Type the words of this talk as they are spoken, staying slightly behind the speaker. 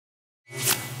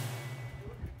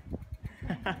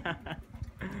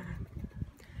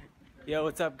Yo,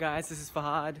 what's up guys? This is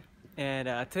Fahad, and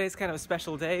today's kind of a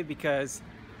special day because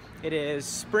it is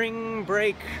spring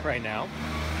break right now.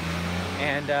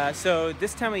 And so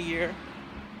this time of year,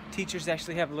 teachers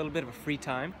actually have a little bit of a free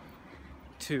time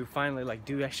to finally like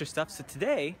do extra stuff. So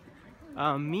today,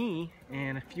 me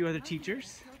and a few other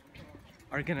teachers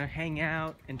are gonna hang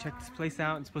out and check this place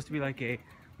out. It's supposed to be like a,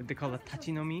 what they call a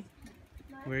tachinomi,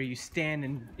 where you stand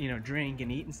and, you know, drink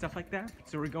and eat and stuff like that.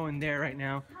 So we're going there right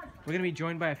now. We're gonna be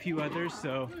joined by a few others,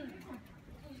 so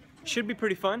it should be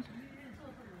pretty fun.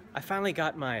 I finally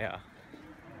got my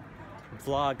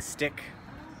vlog stick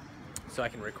so I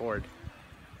can record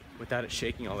without it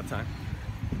shaking all the time.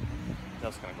 That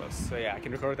was kind of close. So yeah, I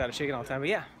can record without it shaking all the time, but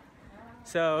yeah.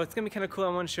 So it's gonna be kind of cool. I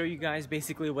want to show you guys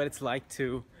basically what it's like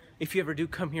to, if you ever do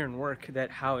come here and work,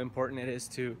 that how important it is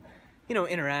to, you know,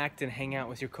 interact and hang out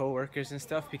with your coworkers and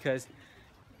stuff, because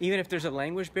even if there's a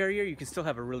language barrier, you can still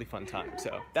have a really fun time.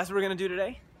 So that's what we're gonna do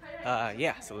today.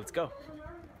 Yeah, so let's go.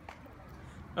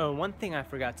 Oh, one thing I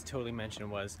forgot to totally mention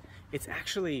was it's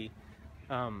actually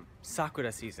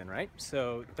sakura season, right?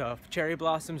 So the cherry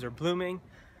blossoms are blooming,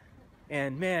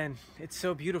 and man, it's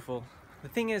so beautiful. The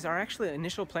thing is, our actually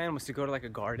initial plan was to go to like a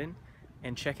garden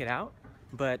and check it out,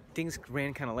 but things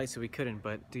ran kind of late, so we couldn't.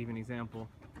 But to give an example,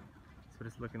 that's what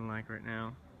it's looking like right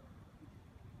now.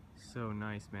 So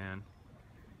nice, man.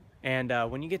 And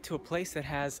when you get to a place that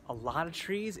has a lot of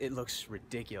trees, it looks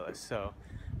ridiculous. So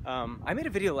I made a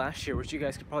video last year, which you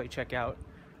guys could probably check out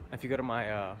if you go to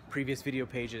my previous video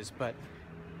pages, but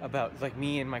about like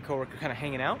me and my coworker kind of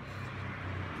hanging out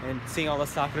and seeing all the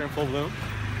sakura in full bloom.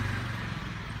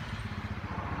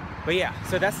 But yeah,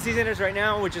 so that's the season it is right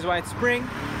now, which is why it's spring.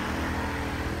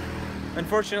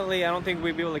 Unfortunately, I don't think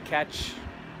we'll be able to catch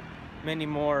many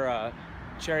more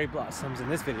cherry blossoms in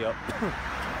this video.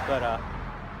 But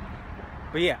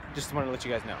yeah, just wanted to let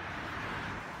you guys know.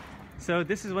 So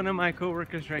this is one of my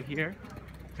coworkers right here.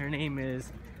 Her name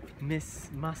is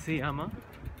Miss Masayama.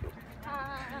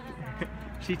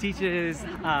 She teaches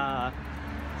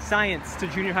science to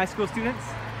junior high school students.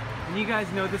 And you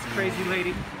guys know this crazy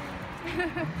lady.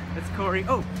 That's Corey.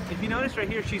 Oh, if you notice right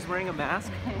here, she's wearing a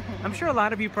mask. I'm sure a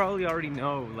lot of you probably already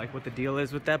know like what the deal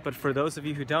is with that, but for those of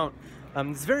you who don't,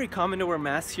 it's very common to wear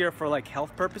masks here for like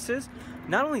health purposes.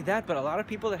 Not only that, but a lot of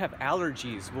people that have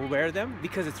allergies will wear them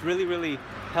because it's really, really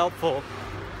helpful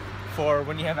for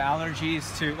when you have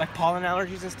allergies to like pollen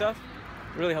allergies and stuff.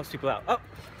 It really helps people out. Oh,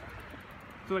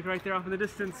 so like right there off in the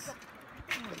distance,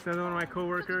 it's another one of my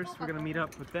coworkers. We're gonna meet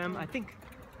up with them. I think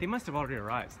they must have already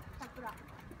arrived.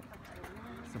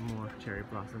 Some more cherry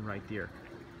blossom right there.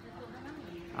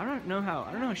 I don't know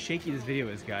how shaky this video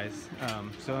is, guys.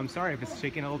 So I'm sorry if it's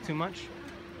shaking a little too much.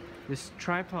 This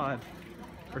tripod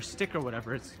or stick or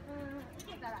whatever,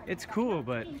 it's cool,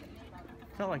 but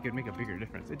I felt like it'd make a bigger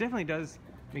difference. It definitely does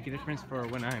make a difference for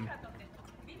when I'm,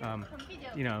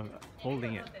 you know,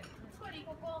 holding it.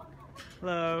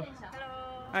 Hello.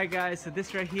 Hi guys. So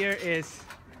this right here is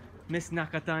Miss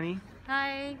Nakatani.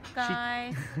 Hi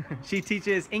guys. She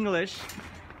teaches English.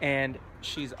 And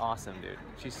she's awesome, dude.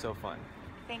 She's so fun.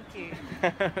 Thank you.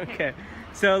 Okay,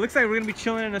 so it looks like we're gonna be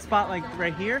chilling in a spot like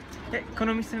right here. Hey,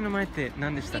 kono mise no namae tte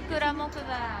nan deshita? Ikura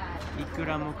Mokuzai.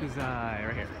 Ikura Mokuzai,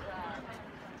 right here.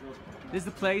 This is the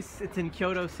place. It's in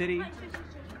Kyoto City.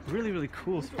 Really, really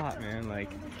cool spot, man. Like,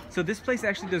 so this place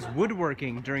actually does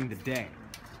woodworking during the day.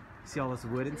 See all this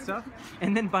wood and stuff?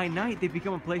 And then by night, they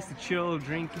become a place to chill,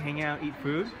 drink, hang out, eat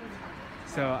food.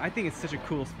 So I think it's such a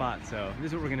cool spot. So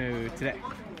this is what we're gonna do today.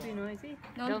 Be noisy.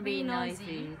 Don't be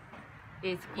noisy.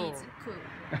 It's cool. It's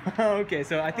cool. Okay,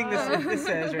 so I think this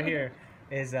says right here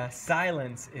is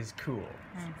silence is cool,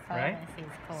 right? Silence is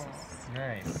cool.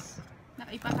 Nice.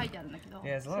 Yeah,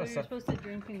 there's a lot of So stuff. you're supposed to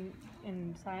drink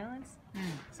in silence?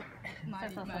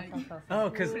 Oh,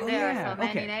 because There are so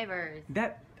many neighbors.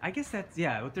 That, I guess that's,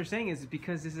 yeah, what they're saying is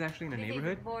because this is actually in a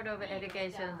neighborhood. This is Board of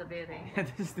Education's building.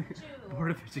 This is the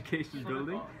Board of Education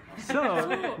building.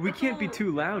 So we can't be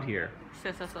too loud here.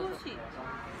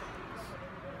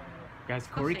 Guys,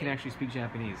 Corey can actually speak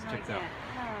Japanese. Check this out.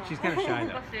 She's kind of shy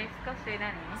though.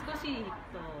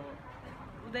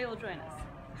 They will join us.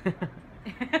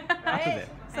 After that.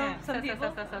 Some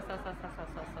people.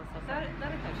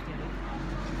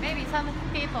 Maybe some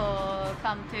people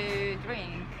come to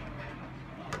drink.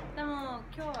 でも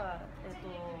今日は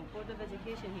ボードオブエデュ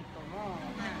ケーションの人も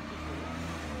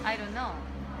I don't know.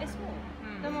 そ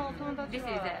うでも友達 This is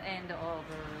は the end of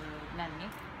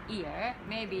year.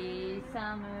 Maybe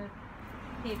some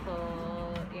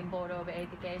people in Board of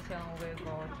Education will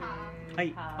go to は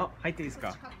い。 have あ、入っていいです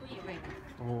か？ drink.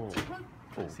 お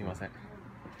お。すいません。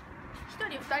1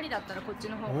人2人だったらこっち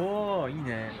の方が Oh, いい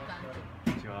ね。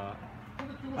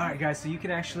Alright guys, so you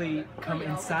can actually come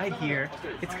inside here.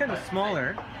 It's kind of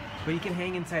smaller, but you can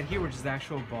hang inside here, which is the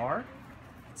actual bar.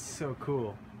 It's so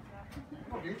cool.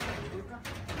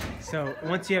 So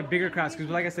once you have bigger crowds, because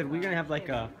like I said, we're gonna have like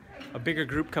a bigger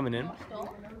group coming in.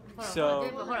 So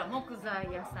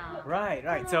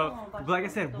right. So like I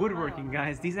said, woodworking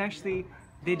guys. These actually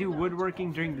they do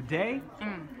woodworking during the day,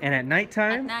 and at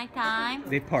nighttime,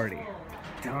 they party.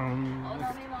 Dum.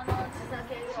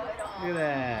 Look at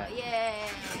that.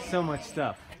 So much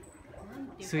stuff.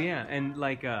 So yeah, and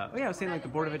like I was saying like the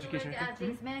Board of Education.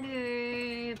 This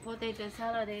menu, potato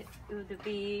salad would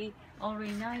be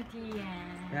only 90 yen.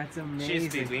 That's She amazing.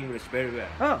 speaks English very well.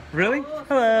 Oh, really?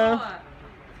 Hello.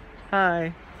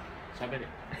 Hi. 喋れ。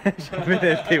喋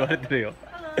れって言われてるよ。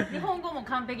日本語も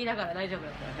完璧だから大丈夫だ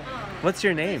と What's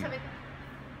your name?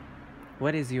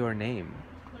 What is your name?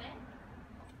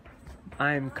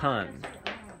 I'm Khan.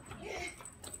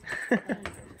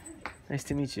 Nice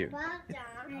to meet you.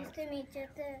 Nice to meet you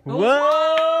too.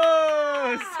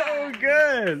 Whoa! So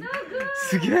good!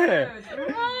 すげえ!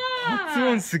 発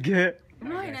音すげえ!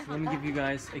 Alright, guys, let me give you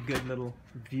guys a good little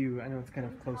view. I know it's kind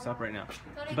of close up right now.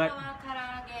 But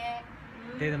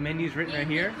the menu's written right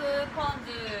here.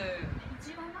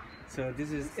 So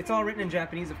this is, it's all written in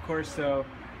Japanese, of course, so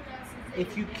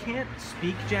if you can't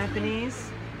speak Japanese,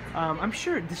 I'm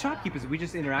sure the shopkeepers, we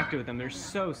just interacted with them, they're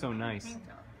so nice.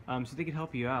 So they could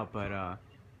help you out, but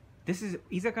this is,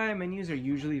 izakaya menus are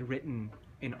usually written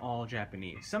in all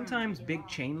Japanese. Sometimes big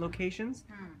chain locations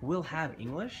will have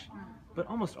English, but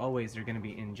almost always they're going to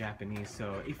be in Japanese,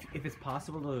 so if it's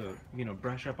possible to, you know,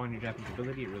 brush up on your Japanese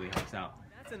ability, it really helps out.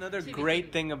 That's another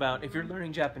great thing about if you're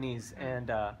learning Japanese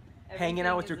and hanging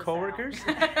out with your coworkers.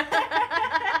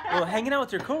 Well, hanging out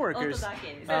with your coworkers,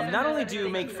 not only do you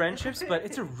make friendships, but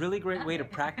it's a really great way to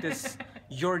practice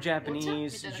your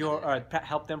Japanese,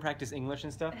 help them practice English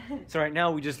and stuff. So right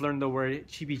now we just learned the word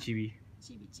chibi,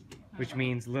 which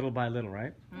means little by little,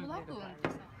 right?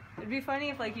 It'd be funny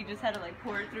if like you just had to like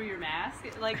pour it through your mask,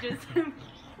 like just.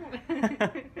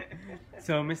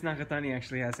 So Miss Nakatani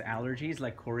actually has allergies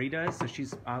like Corey does, so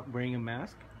she's out wearing a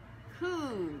mask.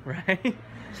 Who? Right?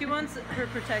 She wants her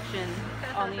protection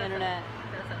on the internet.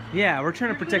 Yeah, we're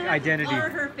trying to protect identity. Blur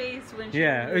her face when she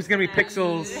It's gonna be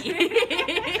pixels,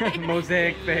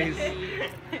 mosaic face.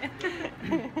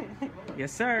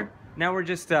 Yes, sir. Now we're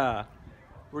just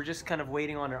kind of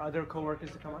waiting on our other coworkers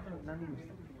to come up.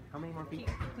 How many more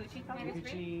people?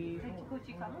 Kikuchi.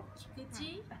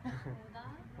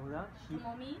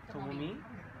 Tomomi.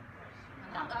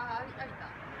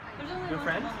 Your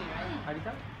friends?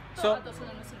 Arita?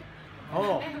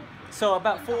 So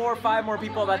about 4 or 5 more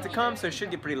people about to come, so it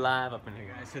should get pretty live up in here,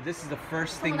 guys. So this is the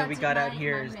first thing that we got out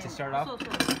here is to start off.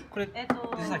 This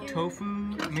is like tofu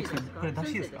mixed with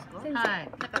dashi desu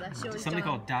ka? Something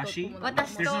called dashi.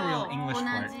 There's no real English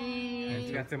for it. And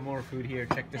we got some more food here.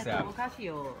 Check this out.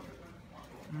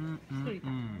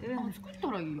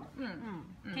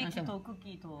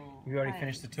 We already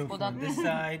finished the tofu on this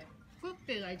side.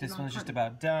 This one's just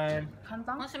about done.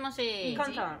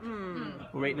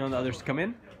 We're waiting on the others to come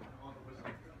in.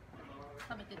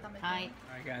 Alright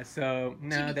guys, so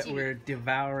now that we're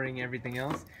devouring everything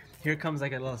else, here comes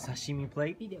like a little sashimi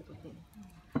plate.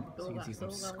 So you can see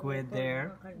some squid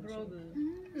there.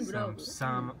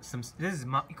 Some this is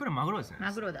maguro, isn't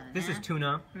it? This is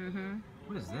tuna.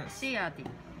 What is this?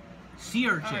 Sea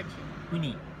urchin.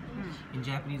 Uni. In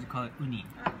Japanese we call it uni.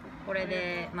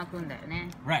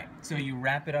 Right, so you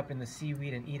wrap it up in the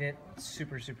seaweed and eat it. It's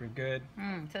super good.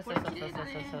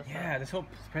 Yeah, this whole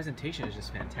presentation is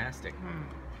just fantastic.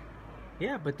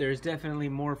 Yeah, but there's definitely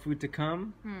more food to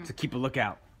come, so keep a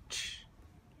lookout.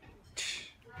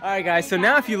 Alright guys, so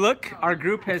now if you look, our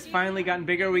group has finally gotten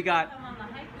bigger. We got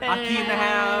Aki in the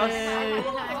house.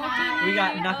 We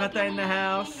got Nakata in the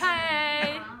house.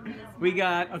 We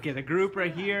got, okay, the group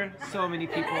right here, so many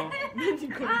people.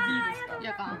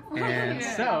 And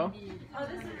so,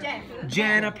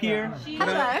 Jen up here.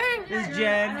 This is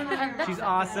Jen. She's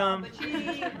awesome.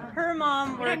 Her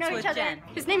mom works with Jen.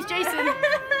 His name's Jason.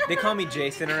 They call me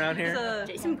Jason around here.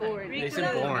 Jason Bourne. Jason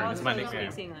Bourne is my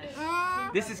nickname.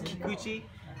 This is Kikuchi.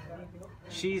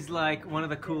 She's like one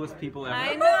of the coolest people ever.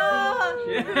 I know!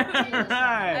 Yeah.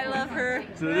 I love her.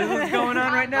 So this is what's going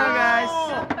on right now, guys.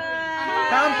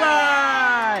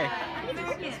 Kanpai!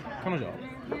 彼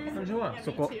女は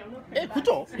そこ。え、区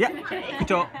長? Yeah, 区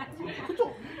長。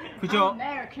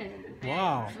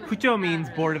Wow. Kucho means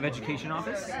Board of Education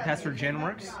Office. That's where Jen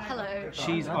works. Hello.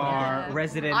 She's our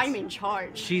resident. I'm in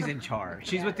charge. She's in charge.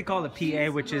 She's what they call the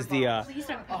PA, which is the. Please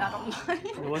don't put that online.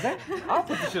 What was that? I'll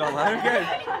put the shit online. Good.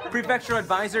 Prefectural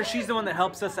advisor. She's the one that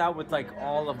helps us out with like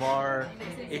all of our.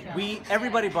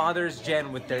 Everybody bothers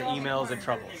Jen with their emails and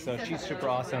troubles, so she's super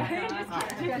awesome.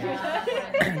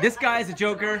 This guy's a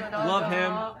joker. Love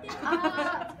him.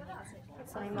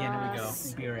 Again, here we go.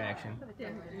 Beer reaction.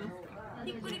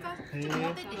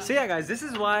 So yeah, guys, this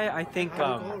is why I think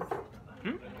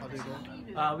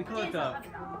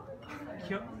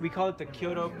we call it the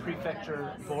Kyoto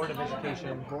Prefecture Board of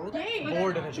Education.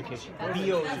 Board of Education.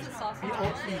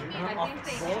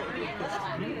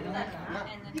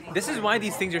 This is why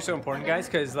these things are so important, guys,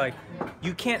 because like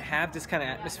you can't have this kind of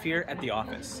atmosphere at the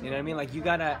office. You know what I mean? Like you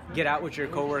gotta get out with your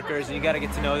coworkers and you gotta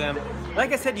get to know them.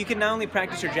 Like I said, you can not only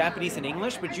practice your Japanese and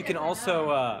English, but you can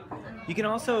also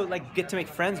like get to make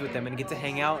friends with them and get to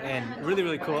hang out, and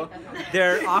really cool.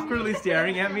 They're awkwardly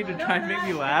staring at me to try and make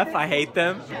me laugh. I hate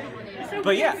them.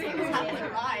 But yeah,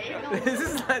 this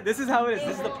is how it is.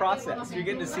 This is the process. You're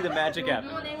getting to see the magic happen.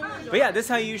 But yeah, this is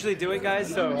how you usually do it,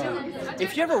 guys. So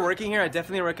if you're ever working here, I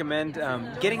definitely recommend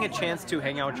getting a chance to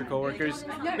hang out with your coworkers.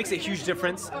 It makes a huge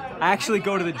difference. I actually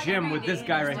go to the gym with this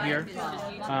guy right here.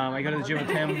 I go to the gym with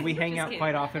him. We hang out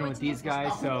quite often with these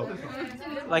guys. So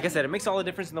like I said, it makes all the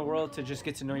difference in the world to just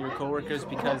get to know your coworkers,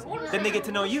 because then they get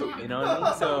to know you, you know what I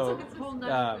mean? So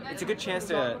it's a good chance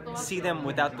to see them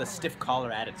without the stiff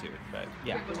collar attitude, but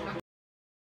yeah.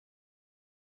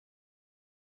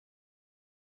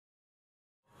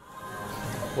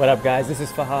 What up, guys? This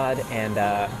is Fahad, and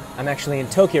I'm actually in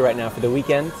Tokyo right now for the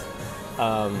weekend.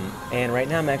 And right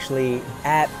now I'm actually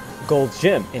at Gold's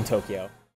Gym in Tokyo.